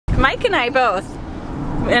Mike and I both,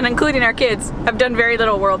 and including our kids, have done very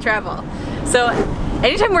little world travel. So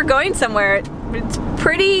anytime we're going somewhere, it's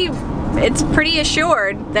pretty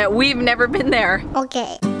assured that we've never been there.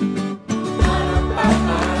 Okay.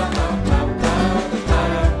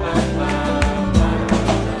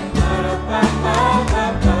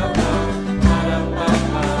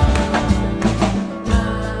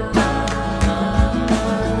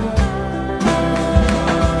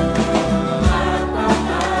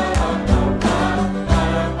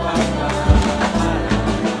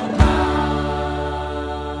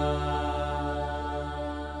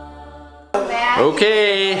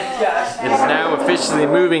 Okay, it is now officially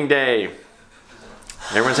moving day.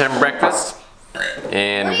 Everyone's having breakfast,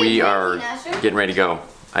 and we are getting ready to go.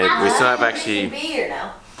 We still have actually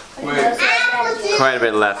quite a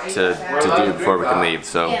bit left to do before we can leave,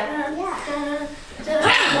 so I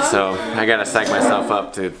gotta psych myself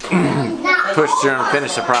up to push through and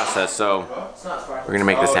finish the process, so we're gonna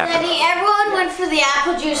make this happen. Everyone went for the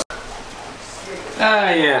apple juice.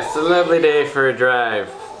 Ah yes, a lovely day for a drive.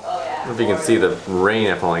 I don't know if you can see the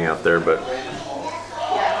rain falling out there, but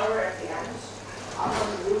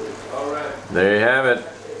there you have it.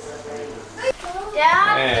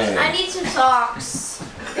 Dad, Hey. I need some socks.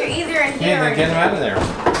 They're either in here Yeah, or get them out of there.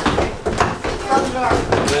 close the door. A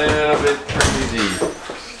little bit crazy.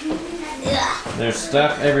 There's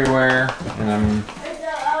stuff everywhere, and I'm a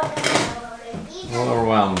little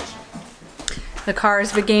overwhelmed. The car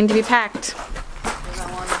is beginning to be packed.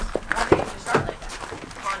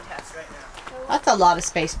 That's a lot of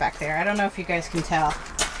space back there. I don't know if you guys can tell.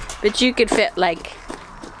 But you could fit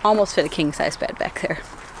almost fit a king size bed back there.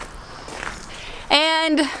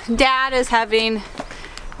 And Dad is having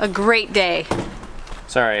a great day.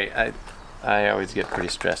 Sorry, I always get pretty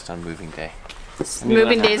stressed on moving day.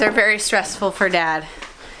 Moving days are very stressful for Dad.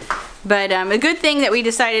 But a good thing that we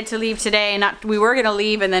decided to leave today. We were gonna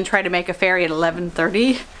leave and then try to make a ferry at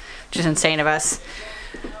 11:30, which is insane of us.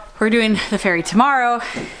 We're doing the ferry tomorrow.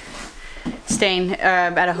 Staying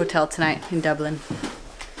at a hotel tonight in Dublin,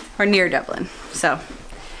 or near Dublin. So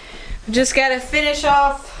we just gotta finish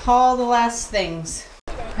off all the last things.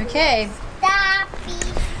 Okay,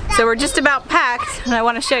 so we're just about packed, and I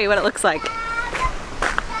want to show you what it looks like.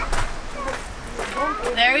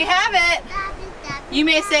 There we have it. You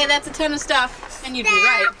may say that's a ton of stuff, and you'd be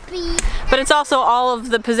right. But it's also all of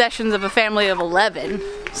the possessions of a family of 11,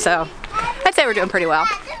 so I'd say we're doing pretty well.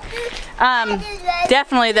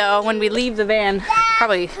 Definitely though, when we leave the van,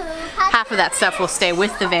 probably half of that stuff will stay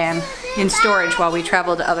with the van in storage while we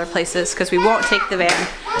travel to other places, because we won't take the van,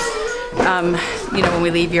 you know, when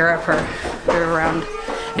we leave Europe or around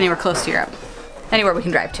anywhere close to Europe. Anywhere we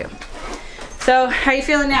can drive to. So, how are you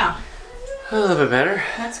feeling now? A little bit better.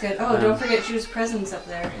 That's good. Oh, don't forget Jude's presents up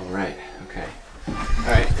there. All right, okay. All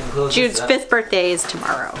right. Jude's 5th birthday is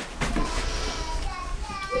tomorrow.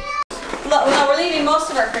 Well, we're leaving most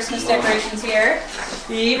of our Christmas decorations here.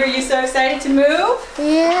 Eve, are you so excited to move?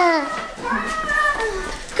 Yeah.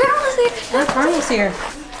 Carmel's here. Oh, Carmel's here.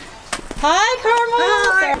 Hi,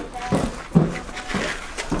 Carmel.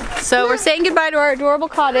 So we're saying goodbye to our adorable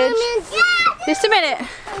cottage. Just a minute.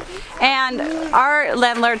 And our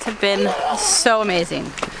landlords have been so amazing.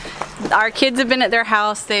 Our kids have been at their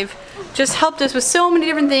house. They've just helped us with so many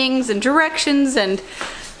different things and directions, and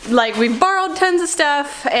like we've borrowed tons of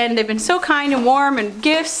stuff, and they've been so kind and warm, and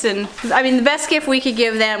gifts. And I mean, the best gift we could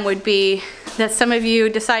give them would be that some of you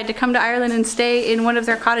decide to come to Ireland and stay in one of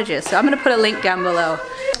their cottages. So I'm gonna put a link down below.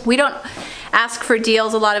 We don't ask for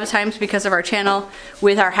deals a lot of times because of our channel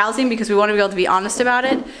with our housing, because we want to be able to be honest about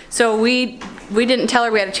it. So we didn't tell her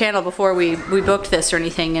we had a channel before we booked this or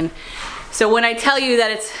anything. And so when I tell you that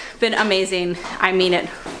it's been amazing, I mean it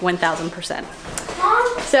 1000%.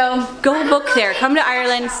 So go book there, come to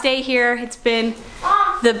Ireland, stay here. It's been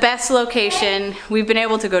the best location. We've been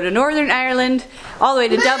able to go to Northern Ireland, all the way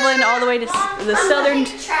to Dublin, all the way to the southern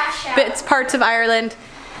parts of Ireland.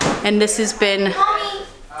 And this has been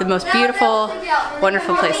the most beautiful,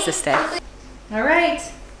 wonderful place to stay. All right,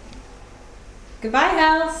 goodbye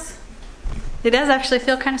house. It does actually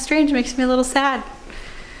feel kind of strange, it makes me a little sad.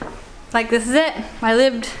 Like this is it. I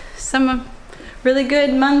lived some really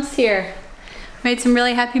good months here. Made some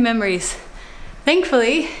really happy memories.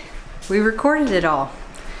 Thankfully, we recorded it all.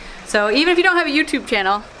 So even if you don't have a YouTube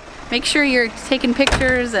channel, make sure you're taking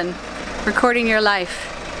pictures and recording your life.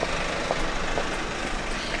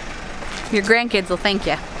 Your grandkids will thank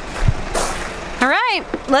you. All right,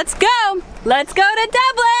 let's go. Let's go to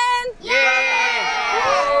Dublin.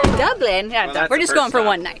 Yay! Dublin? Yeah, Well, we're just going for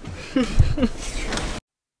one night.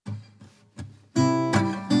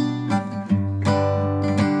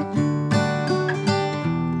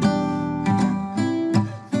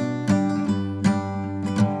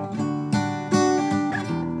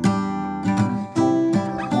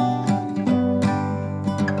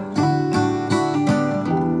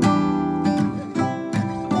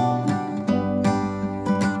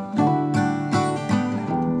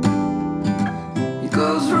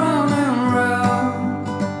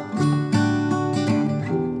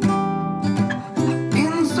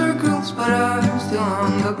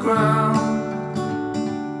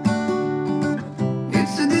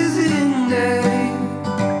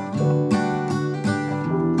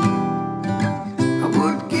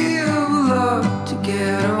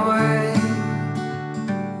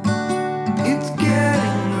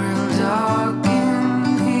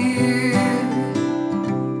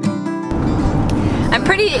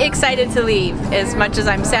 excited to leave as much as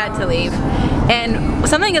I'm sad to leave. And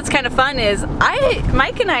something that's kind of fun is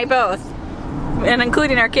Mike and I both, and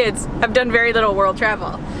including our kids, have done very little world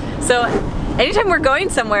travel. So anytime we're going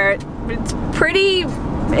somewhere, it's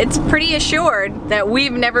pretty assured that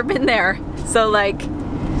we've never been there. So like,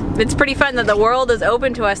 it's pretty fun that the world is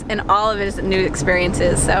open to us and all of it is new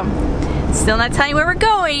experiences. So still not telling you where we're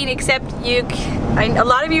going, except a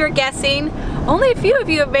lot of you are guessing. Only a few of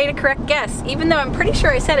you have made a correct guess, even though I'm pretty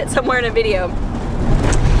sure I said it somewhere in a video.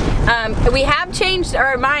 We have changed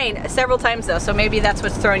our mind several times though, so maybe that's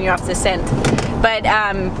what's throwing you off the scent. But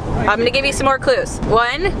I'm gonna give you some more clues.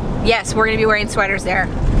 1, yes, we're gonna be wearing sweaters there.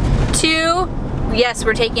 2, yes,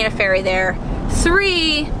 we're taking a ferry there.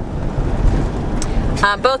 3,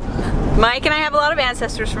 both Mike and I have a lot of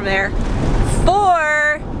ancestors from there.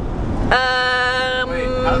 4, Wait,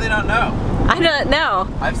 how do they not know? I don't know.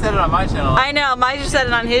 I've said it on my channel. I know, Mike just said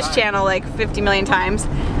it on his channel like 50 million times.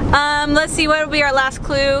 Let's see, what will be our last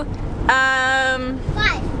clue? 5.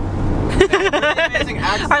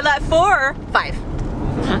 Our last 4, 5.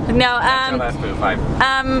 No, That's our last clue,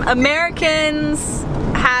 5. Americans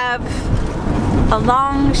have a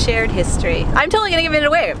long shared history. I'm totally gonna give it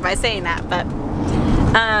away by saying that, but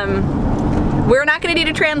we're not gonna need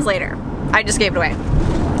a translator. I just gave it away.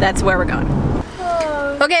 That's where we're going.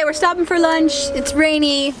 Okay, we're stopping for lunch. It's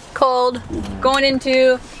rainy, cold, going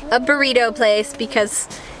into a burrito place because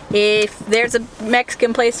if there's a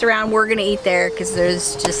Mexican place around, we're gonna eat there because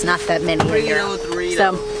there's just not that many in here.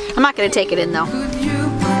 So I'm not gonna take it in though. Could you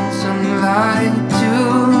bring some light to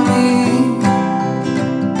me,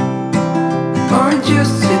 or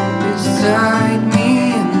just sit beside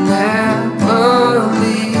me and never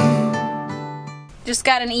leave? Just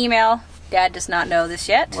got an email. Dad does not know this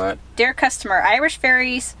yet. What? Dear customer, Irish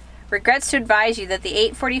Ferries regrets to advise you that the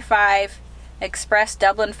 8:45 Express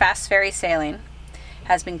Dublin Fast Ferry sailing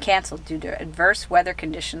has been cancelled due to adverse weather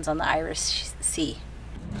conditions on the Irish Sea.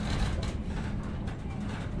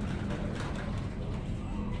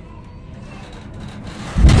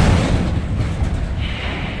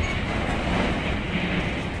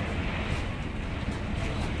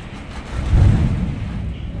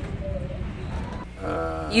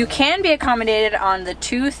 You can be accommodated on the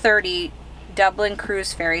 2:30 Dublin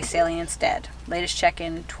cruise ferry sailing instead. Latest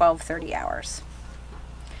check-in 12:30 hours.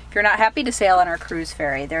 If you're not happy to sail on our cruise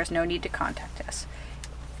ferry, there's no need to contact us.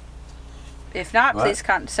 If not, What? please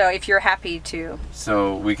so if you're happy to.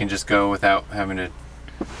 So we can just go without having to...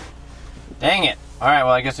 Dang it! Alright,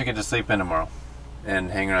 well I guess we could just sleep in tomorrow and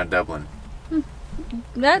hang around Dublin. If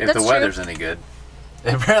That's the weather's any good.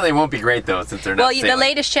 It apparently won't be great though since they're not Well, sailing. the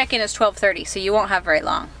latest check-in is 12:30, so you won't have very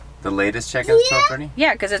long. The latest check-in is 12:30?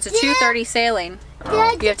 Yeah, because it's a 2:30 sailing.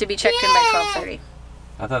 Oh. You have to be checked in by 12:30.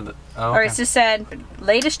 I thought that... Oh, Or okay. it's just said,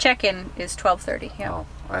 latest check-in is 12:30. Yeah. Oh,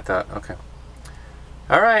 I thought... Okay.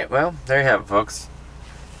 Alright, well, there you have it, folks.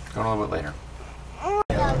 Going a little bit later.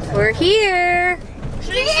 We're here.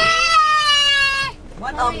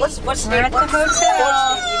 What? What's We're at the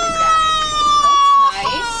hotel.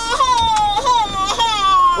 Nice.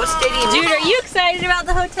 What stadium? Dude, are you excited about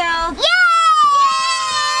the hotel? Yeah!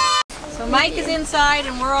 So Mike is inside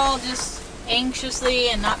and we're all just anxiously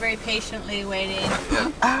and not very patiently waiting.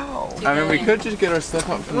 Ow. I mean, we could just get our stuff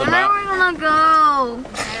up from the Where are we gonna go?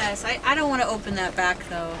 Yes, I don't want to open that back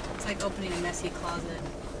though. It's like opening a messy closet.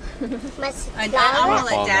 I want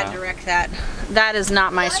to let Dad direct that. That is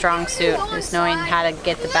not my strong suit, is knowing how to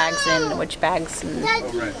get the bags in, which bags. And I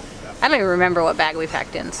don't even remember what bag we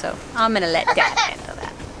packed in, so I'm going to let Dad handle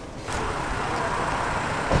that.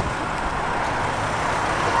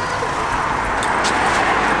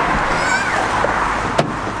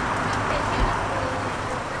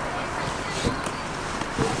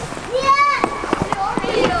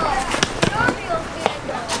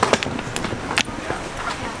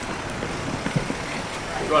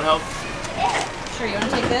 You want help? Sure, you want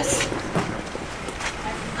to take this? Do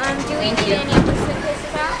we Thank need you. any of the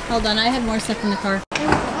suitcases out? Hold on, I have more stuff in the car.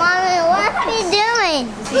 Mommy, what are you doing?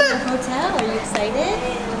 This is the hotel. Are you excited?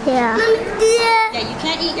 Yeah. Yeah, you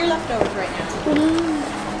can't eat your leftovers right now.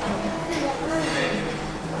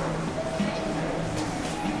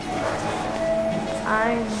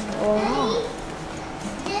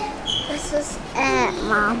 This is it,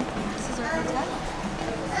 Mom. This is our hotel.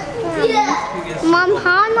 Mom,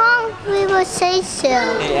 how long we will stay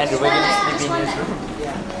still? Hey, Andrew, we're gonna sleep in this room.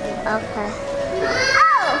 Okay.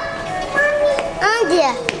 Oh,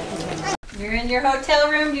 dear. You're in your hotel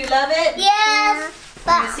room. Do you love it? Yes.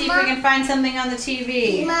 Let's see if we can find something on the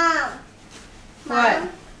TV. Mom. What?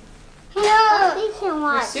 No. We can There's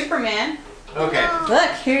watch. Superman. Okay.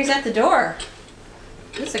 Look, here he's at the door.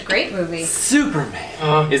 This is a great movie.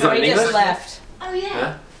 Superman. Is it in He just English? left. Oh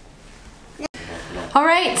yeah. All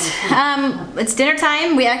right, it's dinner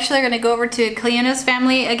time. We actually are going to go over to Cleona's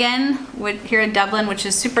family again here in Dublin, which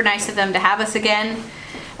is super nice of them to have us again.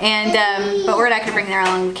 And but we're not going to bring their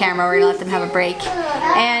own camera. We're going to let them have a break,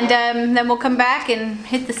 and then we'll come back and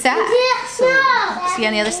hit the set. So see you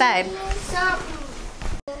on the other side.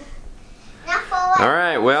 All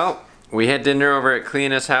right, well, we had dinner over at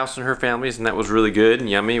Cleona's house and her family's, and that was really good and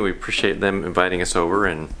yummy. We appreciate them inviting us over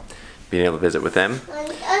and being able to visit with them.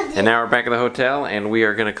 And now we're back at the hotel, and we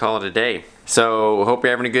are going to call it a day. So hope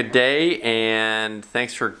you're having a good day, and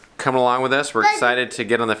thanks for coming along with us. We're excited to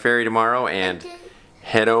get on the ferry tomorrow and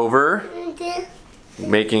head over,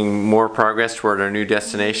 making more progress toward our new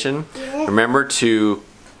destination. Remember to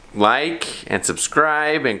like and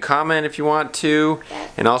subscribe and comment if you want to,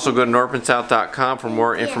 and also go to northandsouth.com for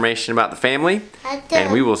more information about the family,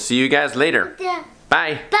 and we will see you guys later.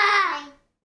 Bye. Bye.